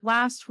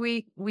Last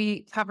week,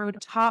 we covered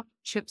top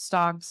chip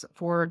stocks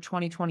for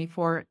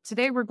 2024.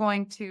 Today, we're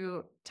going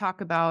to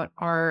talk about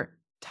our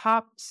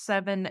top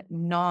 7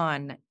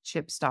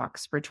 non-chip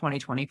stocks for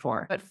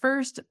 2024. But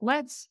first,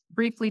 let's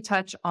briefly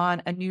touch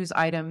on a news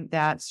item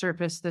that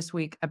surfaced this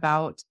week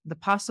about the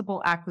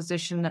possible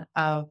acquisition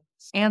of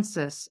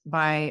Ansys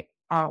by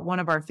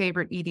one of our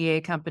favorite EDA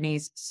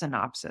companies,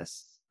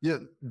 Synopsys. Yeah,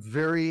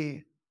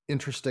 very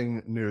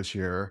interesting news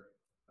here.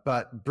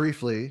 But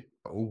briefly,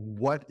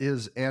 what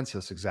is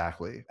Ansys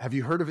exactly? Have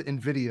you heard of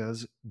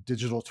NVIDIA's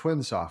digital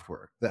twin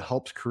software that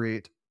helps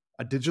create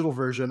a digital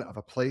version of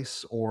a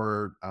place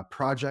or a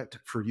project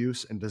for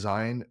use in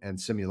design and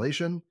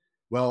simulation?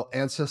 Well,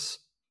 Ansys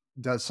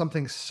does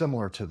something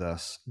similar to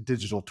this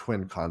digital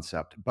twin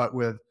concept, but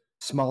with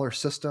smaller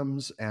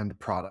systems and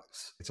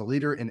products. It's a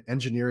leader in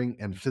engineering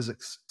and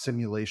physics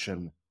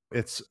simulation.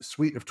 Its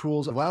suite of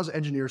tools allows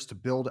engineers to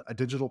build a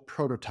digital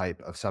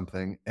prototype of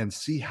something and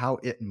see how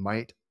it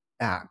might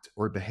act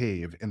or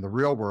behave in the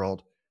real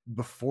world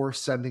before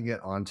sending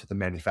it onto the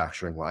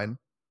manufacturing line.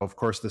 Of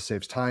course, this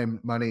saves time,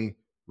 money,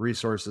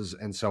 resources,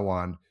 and so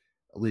on.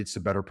 It leads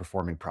to better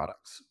performing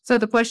products. So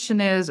the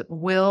question is,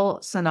 will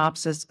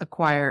Synopsys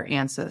acquire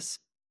Ansys?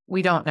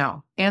 We don't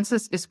know.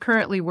 Ansys is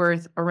currently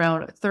worth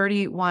around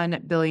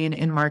 31 billion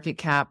in market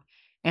cap,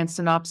 and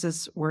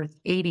Synopsys worth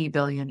 80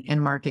 billion in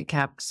market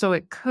cap. So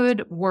it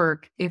could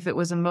work if it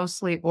was a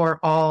mostly or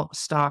all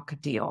stock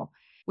deal.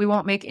 We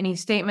won't make any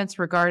statements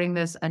regarding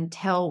this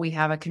until we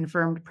have a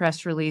confirmed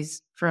press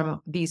release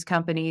from these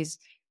companies,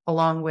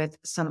 along with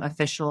some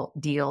official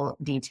deal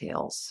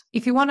details.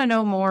 If you want to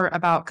know more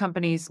about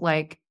companies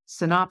like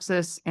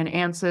Synopsys and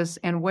Ansys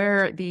and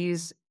where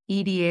these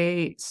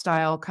EDA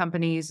style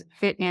companies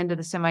fit into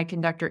the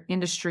semiconductor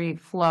industry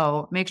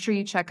flow, make sure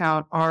you check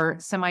out our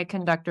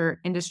semiconductor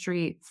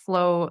industry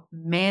flow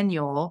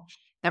manual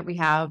that we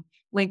have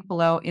linked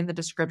below in the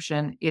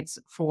description. It's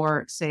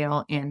for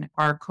sale in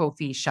our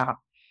Ko-fi shop.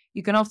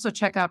 You can also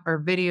check out our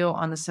video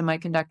on the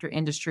semiconductor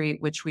industry,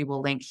 which we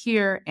will link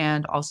here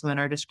and also in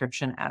our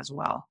description as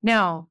well.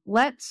 Now,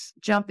 let's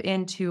jump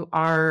into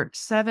our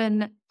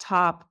 7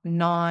 top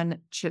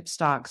non-chip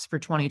stocks for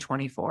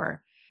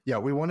 2024. Yeah,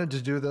 we wanted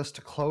to do this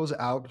to close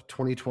out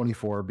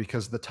 2024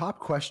 because the top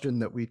question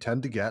that we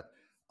tend to get,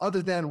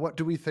 other than what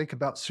do we think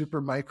about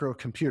super micro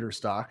computer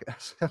stock,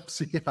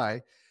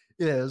 SMCI,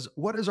 is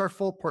what is our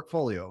full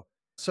portfolio?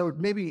 So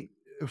maybe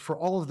for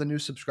all of the new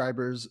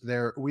subscribers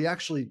there, we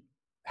actually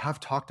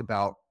have talked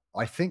about,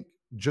 I think,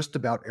 just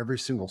about every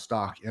single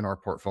stock in our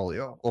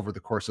portfolio over the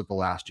course of the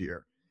last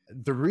year.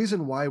 The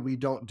reason why we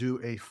don't do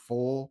a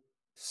full,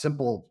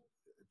 simple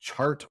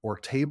chart or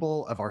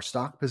table of our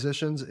stock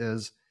positions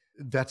is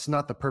that's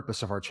not the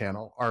purpose of our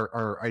channel.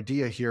 Our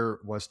idea here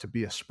was to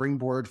be a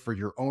springboard for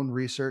your own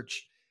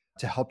research,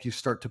 to help you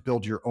start to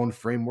build your own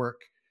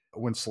framework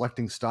when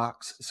selecting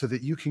stocks so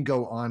that you can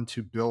go on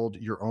to build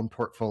your own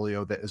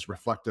portfolio that is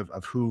reflective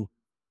of who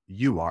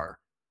you are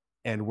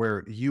and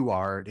where you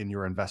are in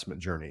your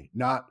investment journey,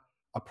 not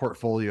a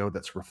portfolio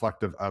that's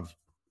reflective of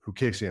who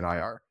Casey and I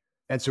are.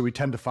 And so we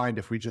tend to find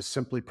if we just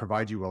simply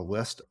provide you a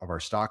list of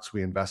our stocks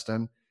we invest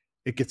in,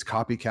 it gets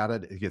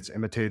copycatted, it gets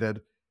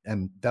imitated,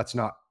 and that's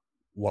not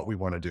what we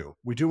want to do.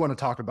 We do want to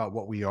talk about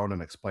what we own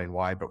and explain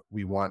why, but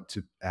we want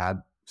to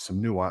add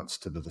some nuance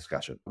to the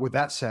discussion. With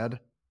that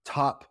said,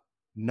 top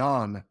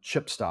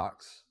non-chip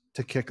stocks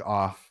to kick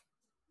off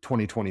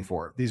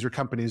 2024. These are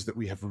companies that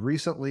we have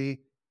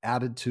recently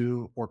added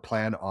to or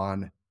plan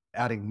on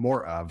adding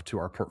more of to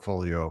our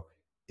portfolio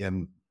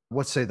in,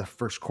 let's say, the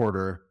first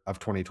quarter of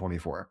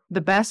 2024. The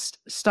best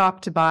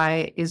stock to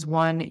buy is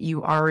one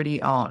you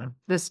already own.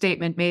 This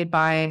statement made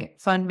by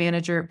fund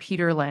manager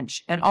Peter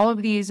Lynch. And all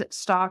of these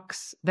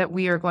stocks that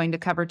we are going to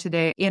cover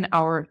today in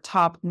our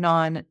top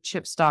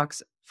non-chip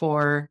stocks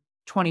for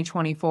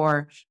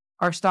 2024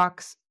 are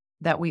stocks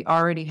that we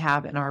already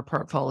have in our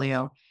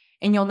portfolio.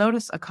 And you'll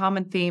notice a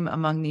common theme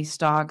among these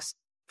stocks.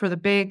 For the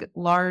big,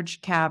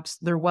 large caps,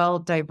 they're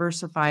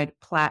well-diversified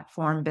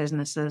platform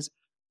businesses,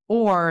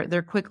 or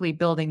they're quickly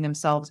building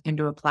themselves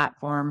into a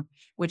platform,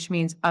 which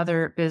means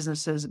other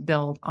businesses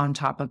build on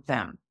top of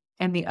them.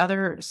 And the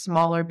other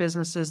smaller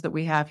businesses that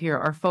we have here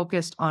are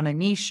focused on a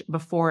niche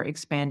before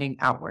expanding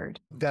outward.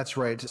 That's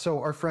right. So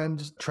our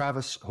friend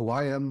Travis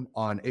Hawaiian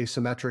on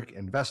asymmetric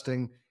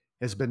investing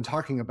has been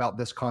talking about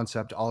this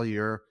concept all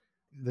year.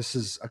 This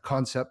is a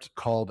concept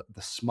called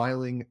the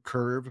smiling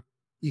curve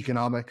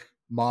economic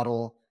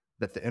model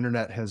that the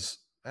internet has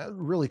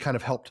really kind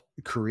of helped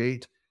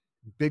create.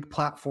 Big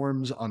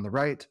platforms on the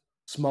right,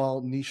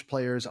 small niche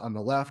players on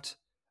the left,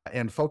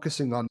 and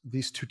focusing on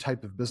these two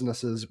types of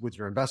businesses with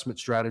your investment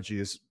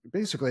strategy is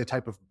basically a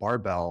type of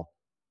barbell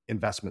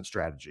investment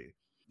strategy.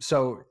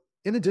 So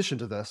in addition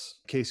to this,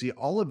 Casey,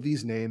 all of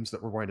these names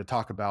that we're going to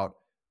talk about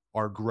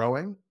are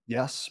growing,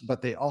 yes,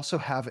 but they also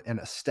have an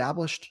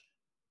established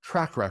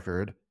track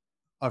record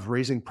of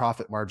raising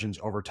profit margins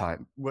over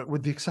time,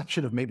 with the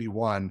exception of maybe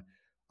one,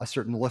 a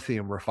certain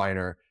lithium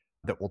refiner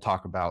that we'll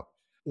talk about.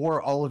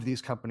 Or all of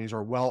these companies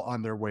are well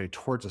on their way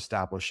towards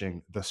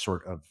establishing this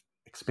sort of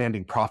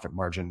expanding profit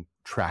margin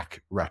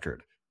track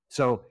record.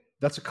 So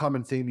that's a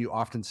common theme you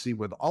often see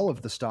with all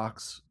of the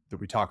stocks that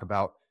we talk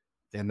about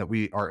and that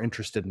we are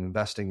interested in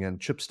investing in,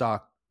 chip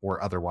stock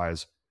or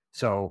otherwise.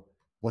 So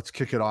let's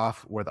kick it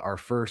off with our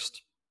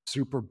first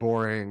super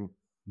boring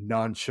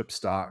non-chip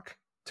stock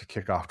to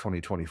kick off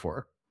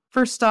 2024.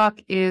 First stock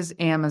is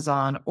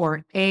Amazon,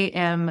 or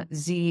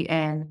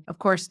AMZN. Of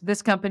course,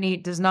 this company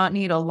does not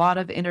need a lot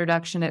of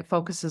introduction. It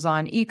focuses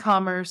on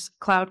e-commerce,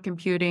 cloud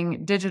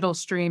computing, digital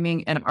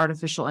streaming, and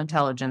artificial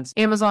intelligence.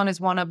 Amazon is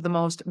one of the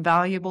most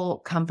valuable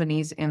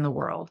companies in the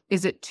world.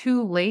 Is it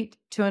too late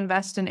to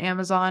invest in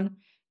Amazon?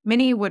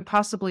 Many would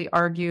possibly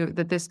argue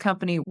that this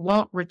company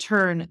won't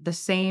return the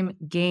same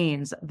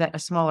gains that a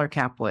smaller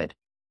cap would.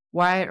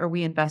 Why are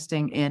we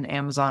investing in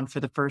Amazon for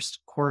the first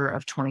quarter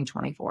of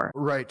 2024?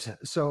 Right.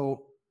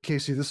 So,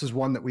 Casey, this is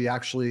one that we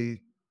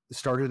actually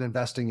started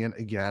investing in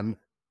again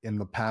in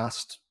the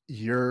past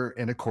year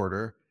and a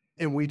quarter.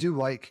 And we do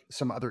like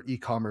some other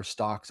e-commerce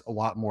stocks a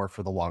lot more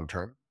for the long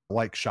term,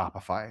 like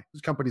Shopify.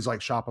 Companies like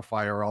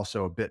Shopify are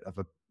also a bit of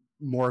a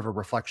more of a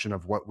reflection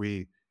of what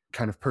we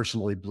kind of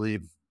personally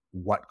believe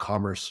what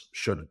commerce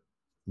should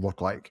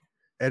look like.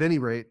 At any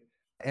rate,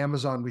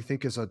 Amazon, we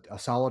think, is a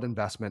solid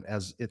investment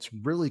as it's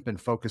really been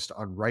focused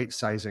on right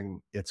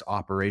sizing its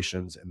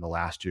operations in the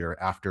last year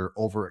after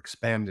over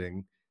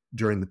expanding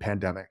during the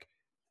pandemic.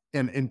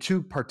 And in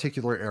two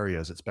particular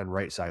areas, it's been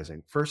right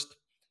sizing. First,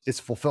 its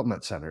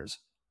fulfillment centers,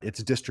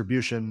 its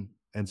distribution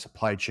and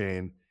supply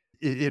chain.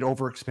 It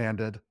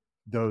overexpanded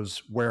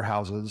those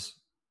warehouses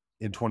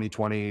in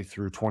 2020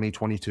 through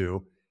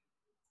 2022.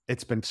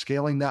 It's been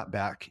scaling that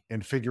back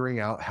and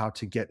figuring out how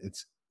to get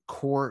its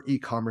core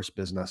e-commerce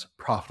business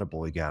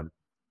profitable again.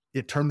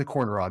 It turned the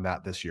corner on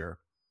that this year.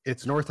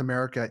 Its North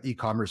America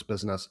e-commerce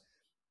business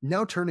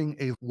now turning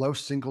a low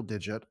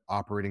single-digit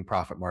operating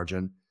profit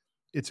margin.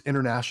 Its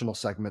international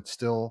segment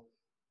still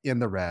in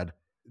the red,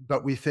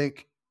 but we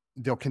think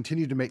they'll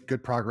continue to make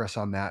good progress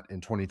on that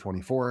in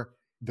 2024.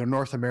 The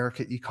North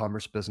America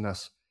e-commerce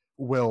business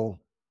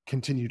will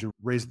continue to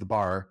raise the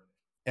bar,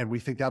 and we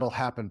think that'll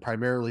happen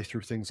primarily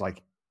through things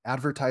like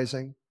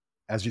advertising,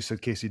 as you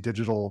said, Casey,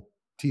 digital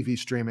TV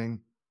streaming,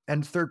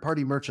 and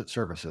third-party merchant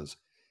services,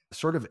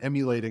 sort of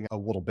emulating a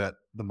little bit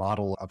the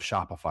model of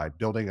Shopify,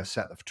 building a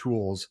set of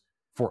tools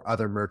for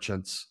other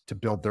merchants to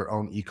build their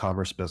own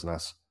e-commerce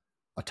business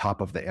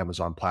atop of the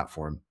Amazon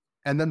platform.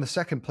 And then the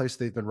second place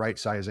they've been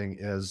right-sizing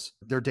is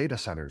their data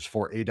centers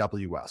for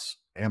AWS,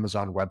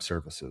 Amazon Web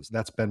Services.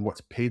 That's been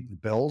what's paid the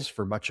bills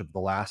for much of the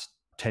last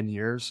 10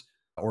 years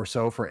or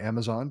so for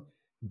Amazon.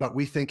 But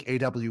we think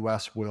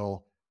AWS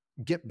will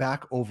get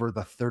back over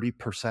the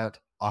 30%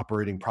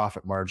 operating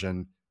profit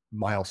margin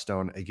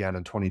milestone again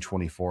in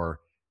 2024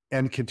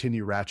 and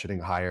continue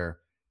ratcheting higher.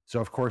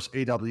 So, of course,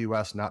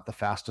 AWS, not the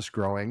fastest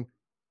growing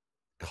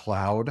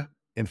cloud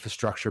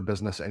infrastructure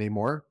business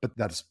anymore, but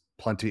that's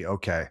plenty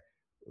okay.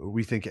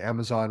 We think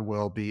Amazon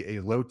will be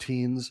a low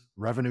teens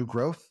revenue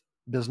growth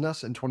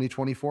business in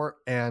 2024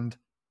 and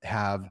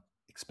have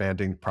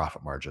expanding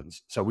profit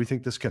margins. So we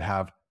think this could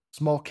have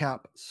small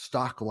cap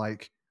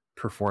stock-like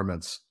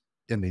performance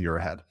in the year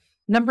ahead.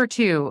 Number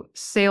 2,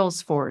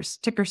 Salesforce,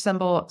 ticker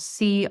symbol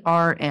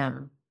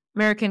CRM.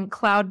 American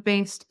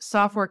cloud-based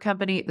software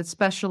company that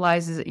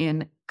specializes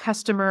in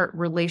customer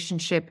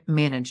relationship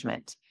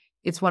management.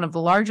 It's one of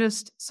the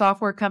largest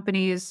software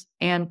companies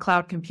and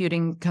cloud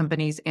computing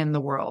companies in the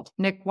world.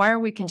 Nick, why are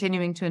we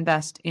continuing to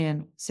invest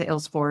in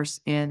Salesforce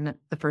in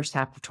the first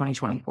half of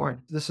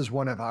 2024? This is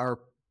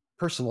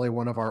personally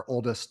one of our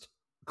oldest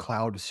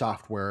cloud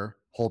software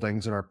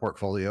holdings in our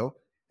portfolio.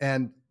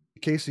 And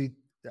Casey,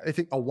 I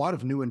think a lot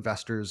of new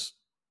investors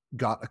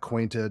got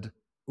acquainted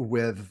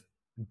with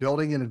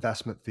building an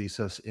investment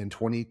thesis in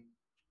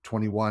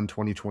 2021,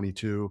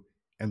 2022,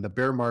 and the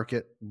bear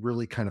market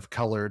really kind of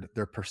colored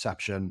their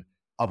perception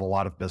of a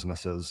lot of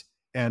businesses.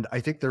 And I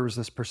think there was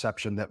this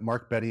perception that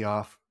Mark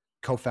Benioff,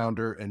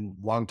 co-founder and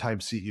longtime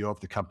CEO of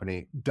the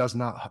company, does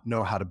not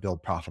know how to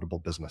build profitable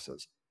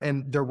businesses.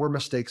 And there were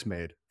mistakes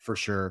made, for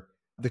sure.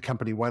 The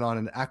company went on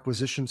an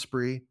acquisition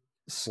spree.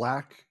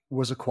 Slack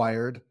was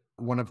acquired,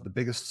 one of the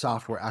biggest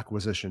software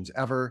acquisitions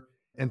ever.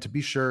 And to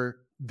be sure,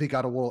 they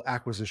got a little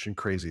acquisition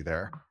crazy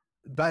there.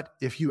 But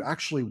if you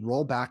actually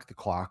roll back the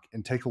clock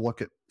and take a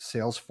look at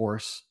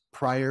Salesforce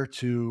prior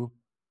to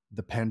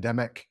the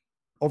pandemic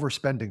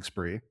overspending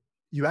spree,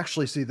 you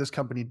actually see this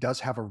company does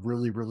have a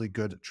really, really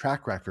good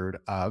track record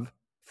of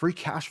free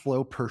cash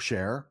flow per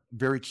share,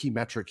 very key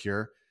metric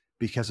here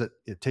because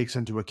it takes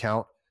into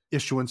account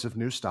issuance of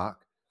new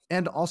stock,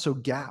 and also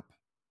GAAP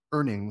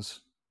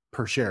earnings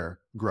per share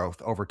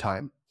growth over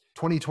time.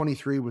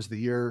 2023 was the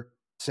year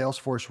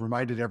Salesforce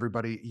reminded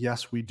everybody,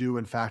 yes, we do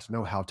in fact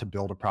know how to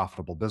build a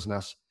profitable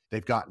business.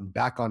 They've gotten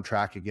back on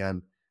track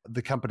again.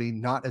 The company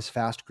not as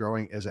fast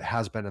growing as it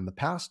has been in the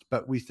past,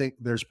 but we think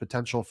there's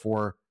potential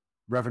for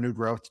revenue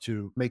growth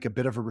to make a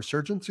bit of a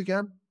resurgence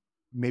again,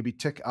 maybe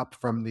tick up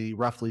from the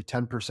roughly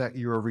 10%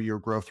 year over year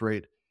growth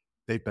rate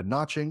they've been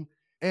notching.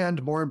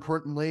 And more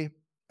importantly,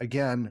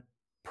 again,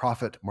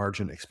 profit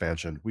margin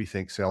expansion. We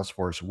think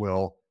Salesforce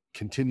will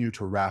continue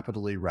to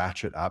rapidly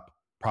ratchet up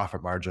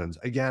profit margins.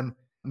 Again,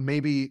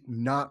 maybe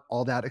not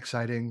all that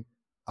exciting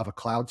of a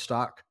cloud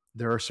stock.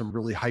 There are some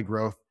really high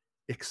growth,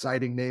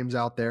 exciting names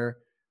out there,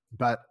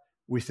 but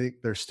we think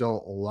there's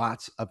still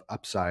lots of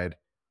upside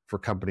for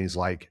companies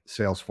like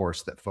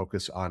Salesforce that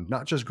focus on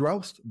not just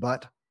growth,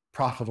 but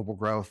profitable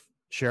growth,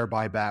 share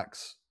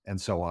buybacks, and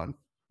so on.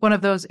 One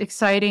of those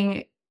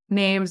exciting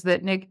names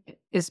that Nick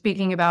is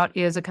speaking about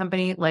is a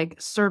company like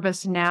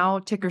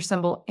ServiceNow, ticker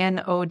symbol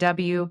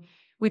NOW.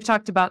 We've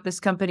talked about this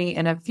company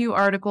in a few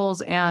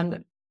articles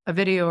and a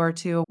video or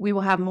two. We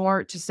will have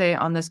more to say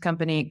on this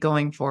company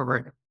going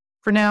forward.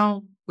 For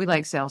now, we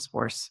like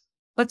Salesforce.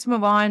 Let's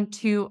move on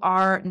to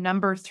our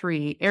number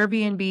 3,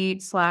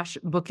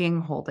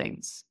 Airbnb/Booking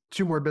Holdings.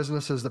 2 more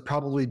businesses that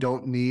probably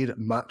don't need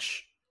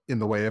much in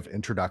the way of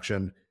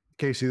introduction.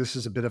 Casey, this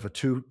is a bit of a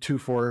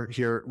 2-4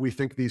 here. We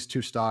think these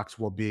 2 stocks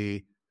will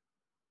be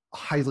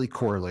highly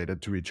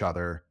correlated to each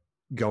other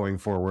going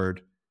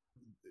forward.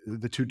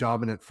 The 2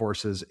 dominant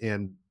forces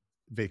in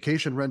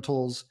vacation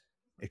rentals,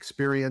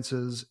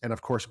 experiences, and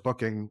of course,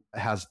 Booking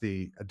has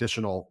the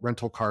additional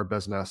rental car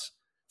business,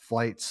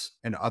 flights,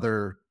 and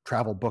other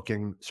travel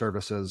booking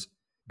services.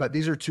 But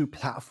these are 2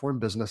 platform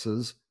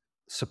businesses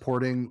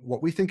supporting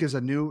what we think is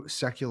a new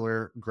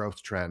secular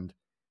growth trend,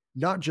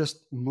 not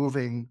just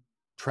moving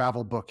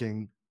travel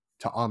booking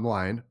to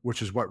online,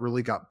 which is what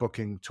really got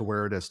Booking to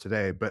where it is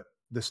today, but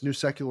this new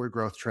secular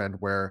growth trend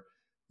where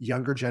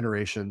younger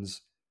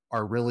generations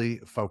are really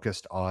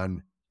focused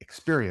on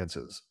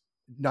experiences,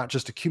 not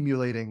just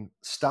accumulating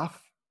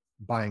stuff,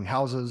 buying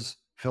houses,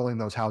 filling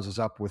those houses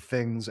up with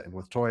things and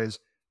with toys,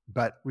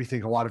 but we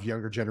think a lot of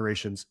younger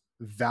generations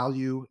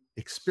value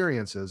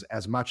experiences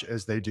as much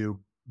as they do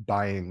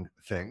buying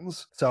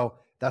things. So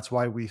that's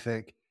why we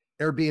think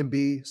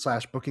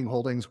Airbnb/Booking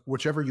Holdings,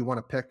 whichever you want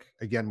to pick.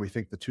 Again, we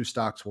think the 2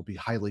 stocks will be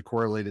highly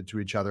correlated to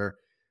each other.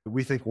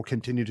 We think will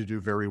continue to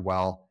do very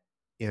well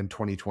in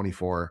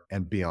 2024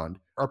 and beyond.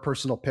 Our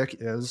personal pick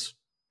is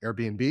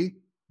Airbnb,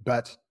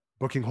 but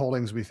Booking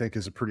Holdings we think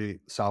is a pretty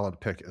solid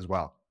pick as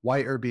well.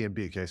 Why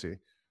Airbnb, Casey?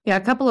 Yeah,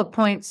 a couple of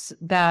points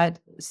that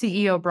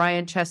CEO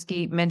Brian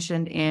Chesky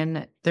mentioned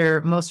in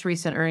their most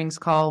recent earnings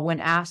call when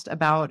asked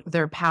about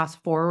their path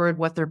forward,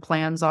 what their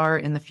plans are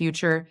in the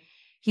future.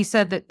 He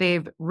said that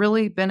they've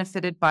really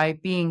benefited by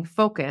being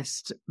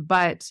focused,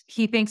 but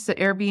he thinks that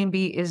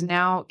Airbnb is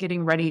now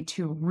getting ready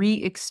to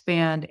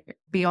re-expand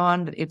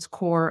beyond its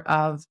core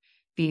of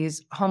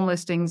these home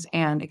listings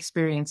and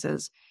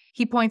experiences.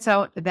 He points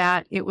out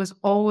that it was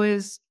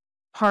always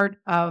part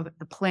of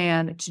the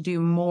plan to do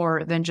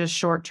more than just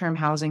short-term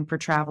housing for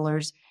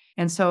travelers.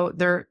 And so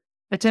they're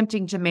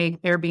attempting to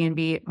make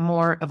Airbnb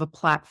more of a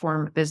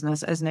platform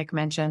business, as Nick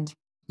mentioned.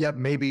 Yeah,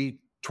 maybe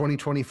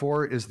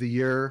 2024 is the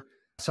year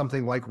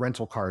something like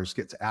rental cars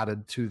gets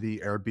added to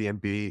the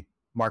Airbnb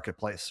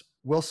marketplace.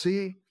 We'll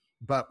see,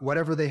 but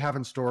whatever they have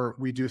in store,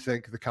 we do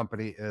think the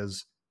company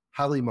is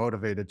highly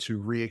motivated to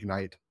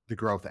reignite the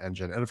growth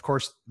engine. And of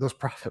course, those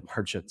profit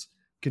margins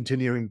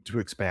continuing to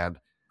expand.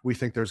 We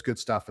think there's good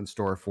stuff in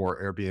store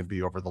for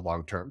Airbnb over the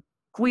long term.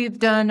 We've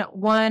done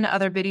one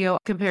other video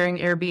comparing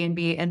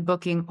Airbnb and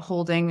Booking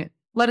Holding.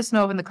 Let us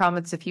know in the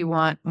comments if you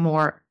want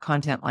more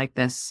content like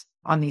this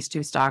on these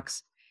 2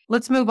 stocks.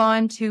 Let's move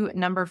on to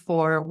number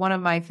 4, one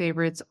of my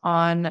favorites,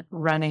 On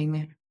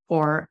Running,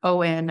 or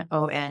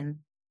ONON.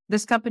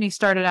 This company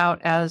started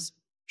out as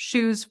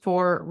shoes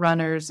for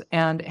runners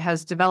and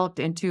has developed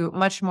into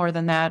much more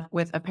than that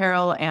with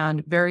apparel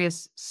and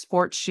various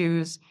sports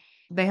shoes.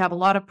 They have a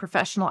lot of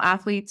professional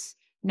athletes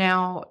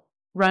now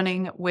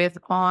running with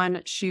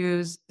On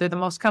shoes. They're the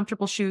most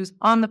comfortable shoes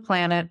on the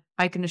planet,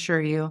 I can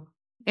assure you.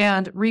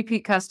 And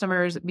repeat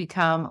customers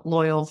become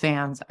loyal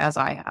fans, as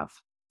I have.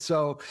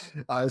 So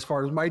as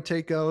far as my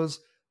take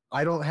goes,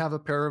 I don't have a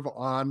pair of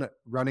On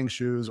running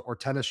shoes or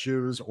tennis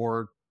shoes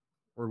or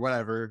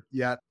whatever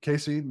yet.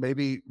 Casey,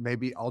 maybe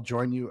I'll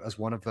join you as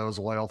one of those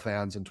loyal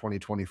fans in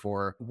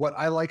 2024. What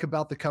I like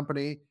about the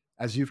company,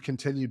 as you've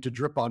continued to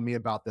drip on me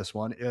about this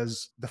one,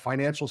 is the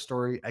financial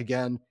story.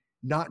 Again,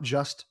 not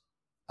just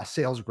a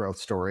sales growth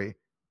story,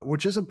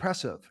 which is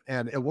impressive.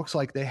 And it looks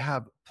like they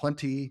have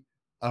plenty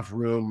of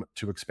room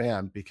to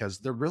expand because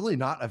they're really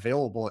not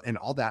available in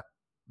all that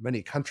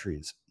many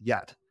countries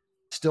yet,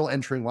 still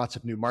entering lots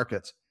of new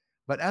markets.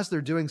 But as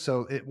they're doing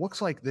so, it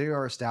looks like they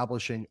are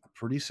establishing a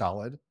pretty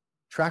solid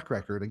track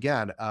record,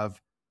 again,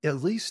 of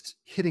at least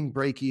hitting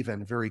break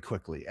even very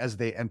quickly as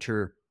they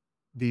enter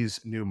these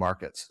new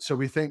markets. So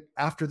we think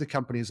after the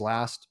company's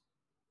last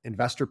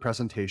investor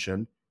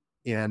presentation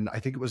in, I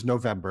think it was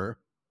November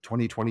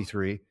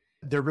 2023,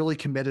 they're really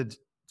committed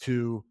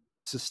to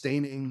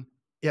sustaining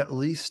at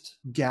least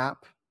GAAP,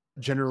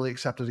 generally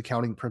accepted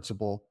accounting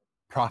principle,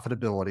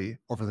 profitability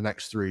over the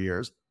next 3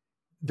 years.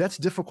 That's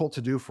difficult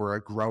to do for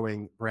a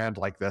growing brand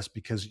like this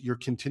because you're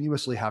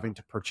continuously having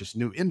to purchase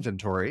new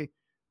inventory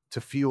to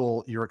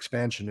fuel your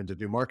expansion into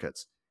new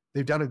markets.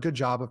 They've done a good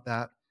job of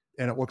that,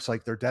 and it looks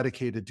like they're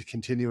dedicated to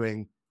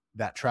continuing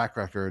that track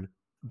record,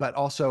 but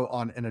also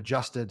on an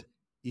adjusted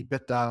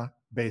EBITDA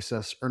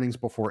basis, earnings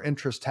before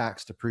interest,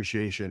 tax,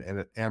 depreciation,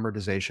 and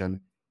amortization,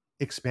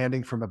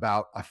 expanding from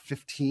about a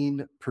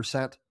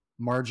 15%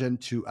 margin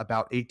to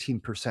about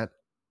 18%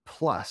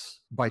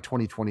 plus by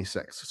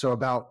 2026. So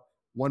about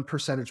 1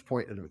 percentage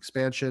point of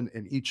expansion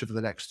in each of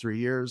the next 3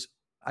 years.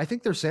 I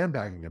think they're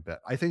sandbagging a bit.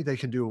 I think they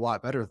can do a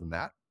lot better than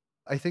that.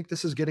 I think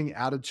this is getting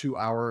added to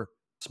our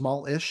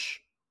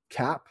small-ish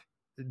cap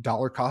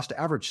dollar cost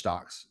average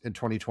stocks in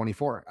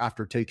 2024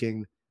 after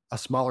taking a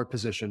smaller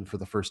position for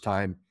the first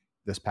time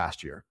this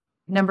past year.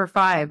 Number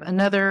 5,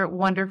 another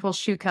wonderful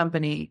shoe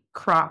company,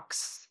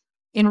 Crocs.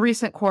 In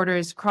recent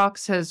quarters,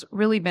 Crocs has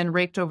really been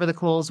raked over the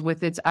coals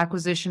with its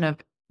acquisition of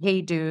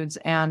Hey Dudes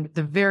and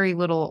the very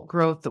little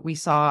growth that we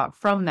saw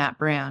from that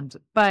brand.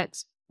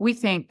 But we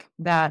think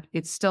that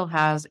it still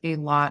has a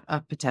lot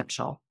of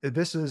potential.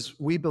 This is,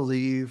 we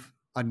believe,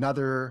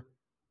 another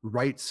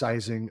right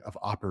sizing of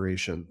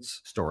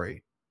operations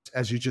story.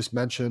 As you just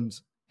mentioned,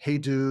 Hey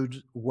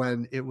Dude,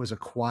 when it was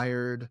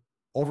acquired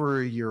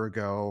over a year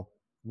ago,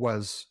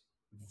 was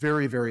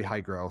very, very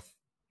high growth.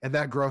 And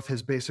that growth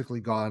has basically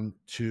gone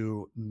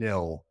to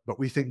nil. But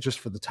we think just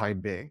for the time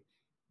being,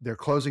 they're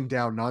closing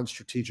down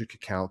non-strategic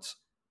accounts.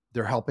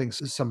 They're helping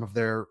some of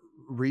their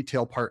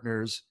retail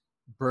partners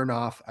burn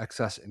off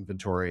excess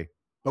inventory.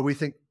 But we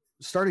think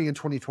starting in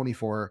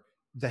 2024,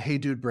 the Hey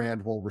Dude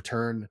brand will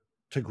return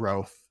to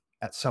growth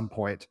at some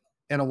point.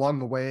 And along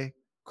the way,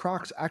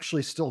 Crocs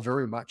actually still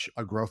very much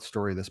a growth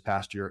story this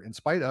past year, in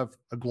spite of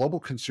a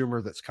global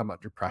consumer that's come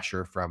under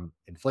pressure from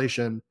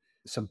inflation,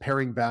 some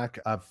paring back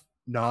of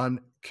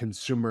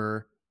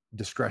non-consumer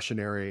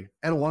discretionary.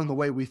 And along the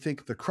way, we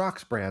think the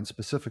Crocs brand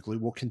specifically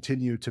will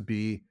continue to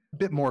be a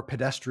bit more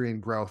pedestrian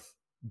growth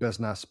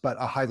business, but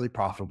a highly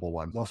profitable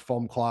one. Those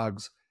foam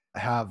clogs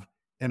have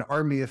an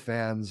army of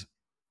fans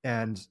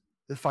and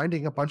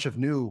finding a bunch of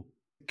new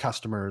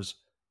customers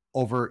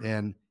over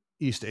in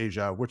East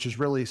Asia, which is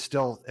really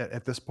still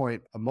at this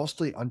point a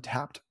mostly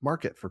untapped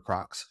market for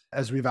Crocs.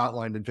 As we've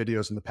outlined in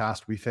videos in the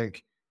past, we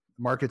think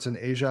markets in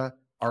Asia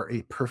are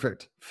a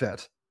perfect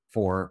fit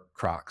for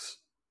Crocs.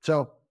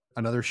 So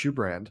another shoe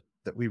brand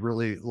that we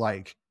really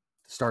like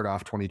to start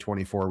off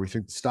 2024. We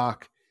think the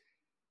stock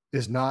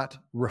is not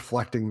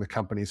reflecting the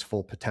company's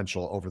full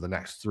potential over the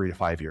next 3 to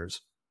 5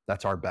 years.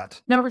 That's our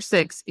bet. Number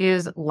 6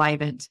 is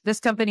Livent.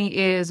 This company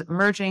is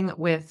merging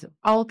with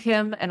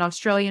Allchem, an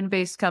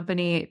Australian-based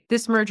company.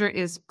 This merger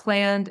is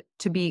planned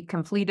to be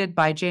completed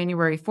by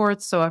January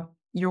 4th. So if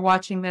you're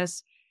watching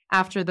this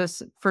after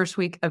this first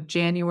week of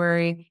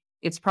January,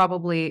 it's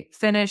probably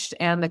finished,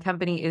 and the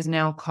company is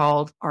now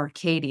called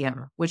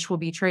Arcadium, which will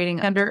be trading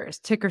under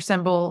ticker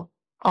symbol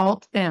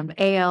ALTM,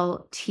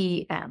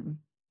 ALTM.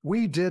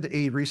 We did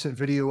a recent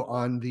video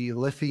on the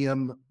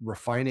lithium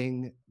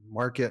refining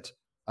market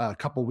a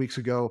couple weeks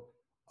ago.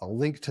 I'll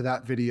link to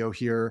that video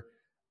here.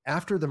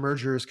 After the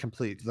merger is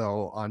complete,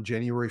 though, on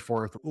January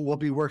 4th, we'll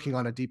be working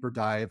on a deeper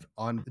dive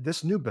on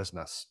this new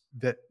business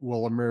that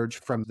will emerge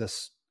from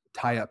this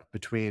tie-up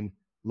between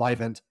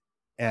Livent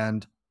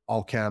and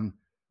Allchem.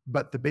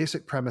 But the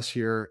basic premise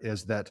here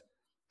is that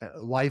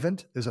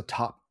Livent is a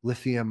top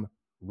lithium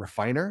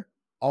refiner.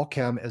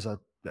 Allchem is a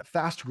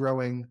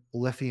fast-growing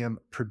lithium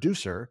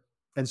producer.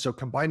 And so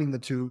combining the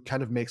two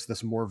kind of makes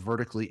this more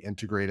vertically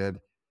integrated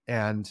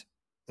and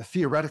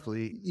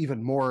theoretically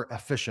even more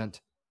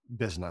efficient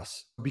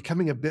business,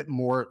 becoming a bit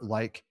more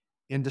like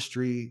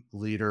industry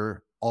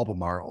leader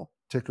Albemarle,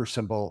 ticker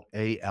symbol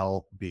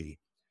ALB.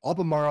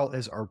 Albemarle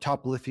is our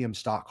top lithium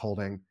stock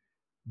holding,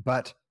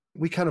 but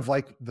we kind of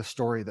like the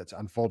story that's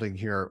unfolding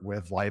here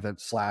with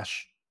Livent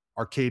 /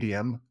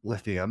 Arcadium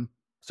Lithium.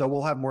 So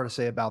we'll have more to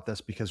say about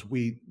this because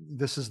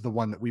this is the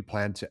one that we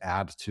plan to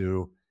add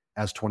to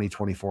as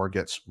 2024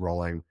 gets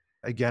rolling.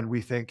 Again,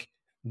 we think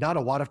not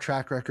a lot of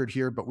track record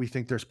here, but we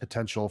think there's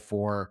potential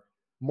for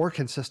more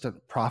consistent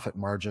profit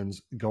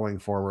margins going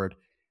forward.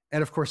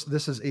 And of course,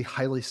 this is a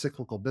highly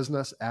cyclical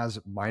business, as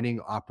mining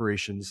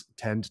operations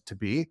tend to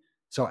be.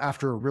 So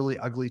after a really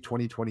ugly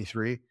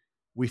 2023,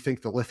 we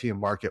think the lithium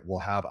market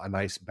will have a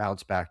nice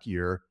bounce back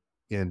year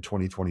in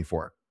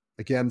 2024.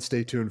 Again,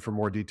 stay tuned for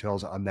more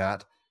details on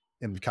that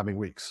in the coming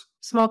weeks.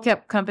 Small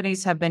cap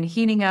companies have been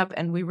heating up,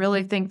 and we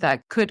really think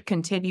that could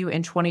continue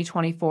in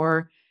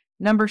 2024.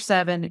 Number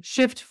 7,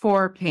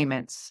 Shift4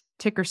 Payments,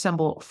 ticker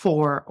symbol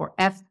FOUR or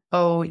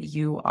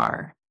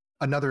FOUR.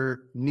 Another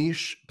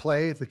niche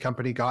play. The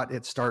company got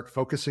its start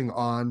focusing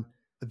on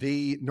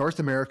the North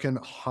American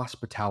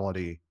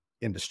hospitality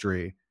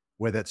industry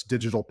with its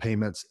digital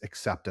payments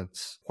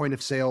acceptance, point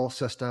of sale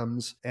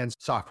systems, and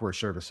software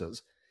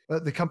services.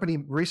 The company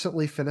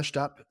recently finished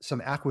up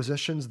some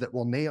acquisitions that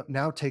will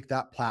now take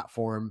that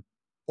platform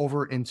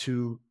over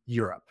into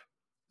Europe.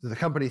 The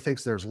company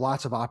thinks there's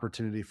lots of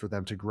opportunity for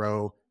them to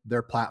grow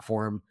their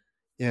platform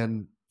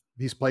in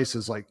these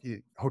places like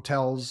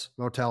hotels,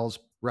 motels,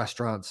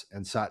 restaurants,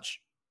 and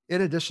such.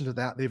 In addition to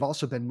that, they've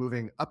also been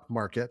moving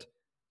upmarket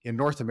in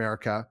North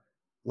America,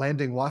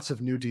 landing lots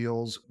of new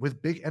deals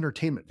with big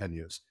entertainment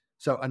venues.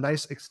 So a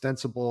nice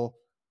extensible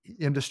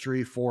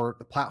industry for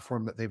the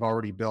platform that they've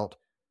already built.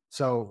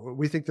 So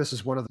we think this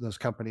is one of those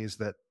companies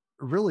that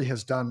really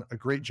has done a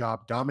great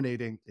job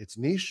dominating its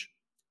niche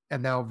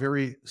and now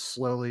very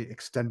slowly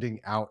extending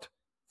out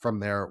from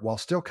there while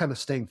still kind of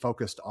staying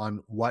focused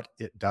on what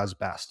it does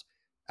best.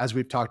 As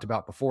we've talked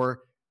about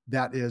before,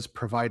 that is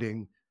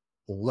providing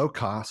low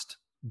cost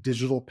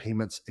digital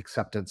payments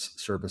acceptance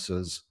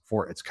services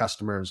for its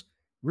customers.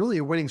 Really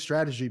a winning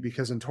strategy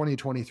because in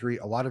 2023,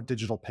 a lot of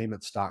digital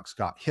payment stocks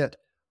got hit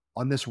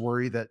on this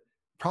worry that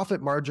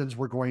profit margins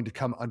were going to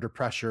come under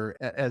pressure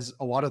as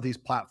a lot of these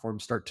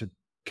platforms start to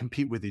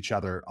compete with each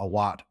other a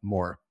lot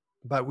more.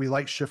 But we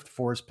like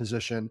Shift4's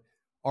position,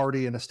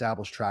 already an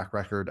established track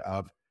record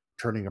of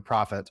turning a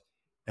profit.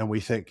 And we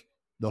think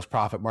those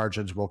profit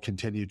margins will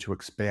continue to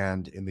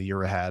expand in the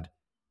year ahead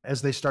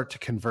as they start to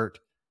convert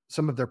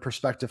some of their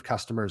prospective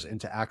customers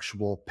into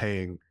actual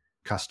paying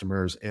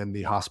customers in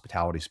the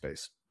hospitality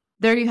space.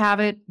 There you have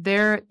it.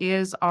 There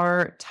is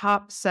our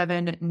top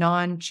 7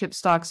 non-chip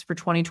stocks for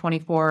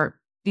 2024.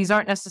 These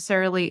aren't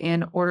necessarily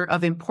in order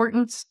of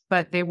importance,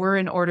 but they were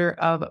in order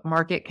of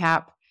market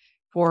cap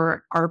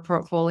for our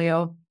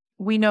portfolio.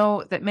 We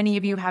know that many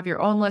of you have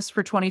your own list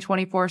for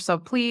 2024, so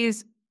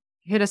please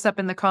hit us up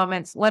in the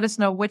comments. Let us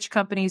know which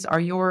companies are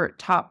your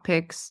top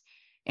picks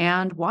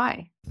and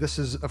why. This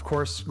is, of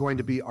course, going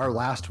to be our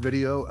last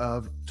video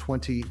of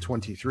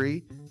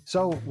 2023.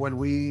 So when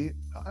we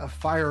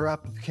fire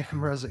up the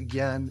cameras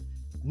again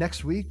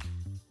next week,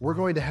 we're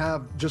going to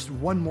have just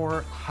one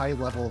more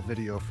high-level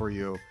video for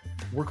you.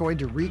 We're going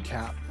to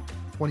recap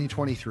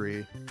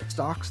 2023,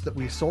 stocks that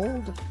we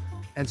sold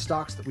and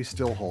stocks that we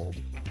still hold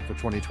for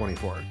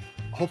 2024.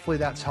 Hopefully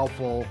that's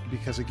helpful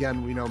because,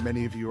 again, we know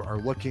many of you are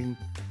looking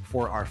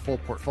for our full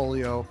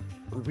portfolio.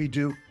 We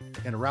do,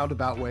 in a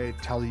roundabout way,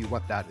 tell you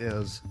what that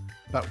is,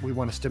 but we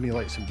want to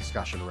stimulate some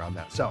discussion around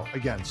that. So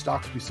again,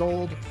 stocks we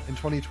sold in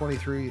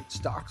 2023,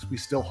 stocks we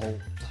still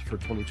hold for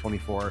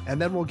 2024, and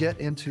then we'll get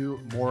into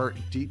more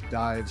deep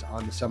dives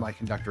on the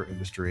semiconductor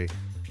industry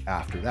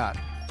after that.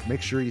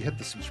 Make sure you hit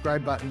the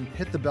subscribe button,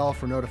 hit the bell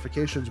for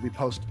notifications. We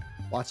post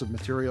lots of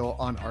material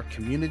on our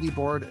community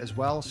board as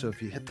well. So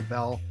if you hit the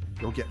bell,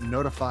 you'll get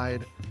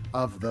notified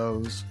of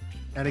those.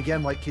 And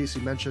again, like Casey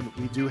mentioned,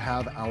 we do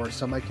have our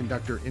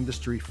semiconductor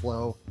industry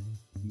flow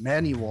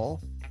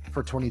manual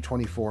for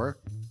 2024,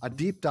 a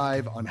deep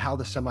dive on how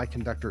the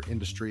semiconductor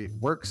industry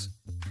works,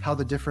 how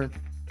the different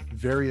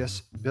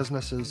various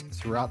businesses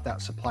throughout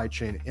that supply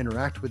chain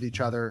interact with each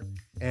other.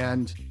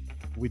 And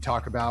we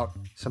talk about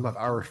some of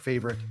our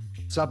favorite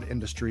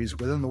sub-industries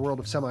within the world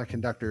of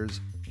semiconductors,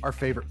 our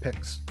favorite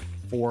picks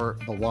for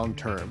the long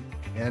term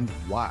and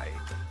why.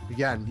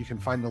 Again, you can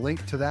find the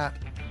link to that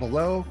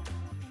below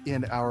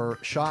in our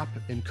shop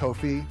in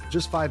Ko-fi.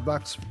 Just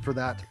 $5 for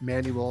that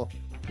manual.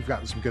 We've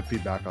gotten some good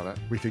feedback on it.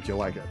 We think you'll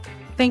like it.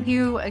 Thank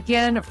you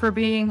again for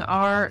being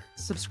our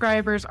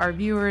subscribers, our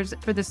viewers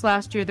for this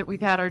last year that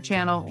we've had our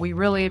channel. We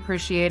really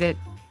appreciate it.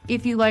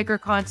 If you like our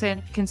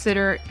content,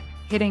 consider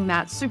hitting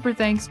that super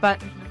thanks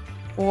button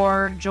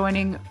or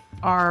joining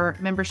our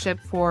membership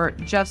for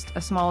just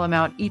a small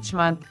amount each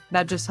month.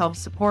 That just helps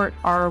support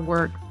our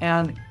work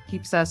and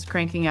keeps us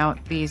cranking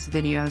out these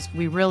videos.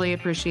 We really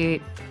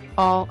appreciate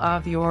all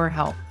of your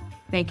help.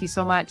 Thank you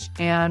so much,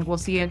 and we'll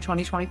see you in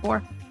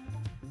 2024.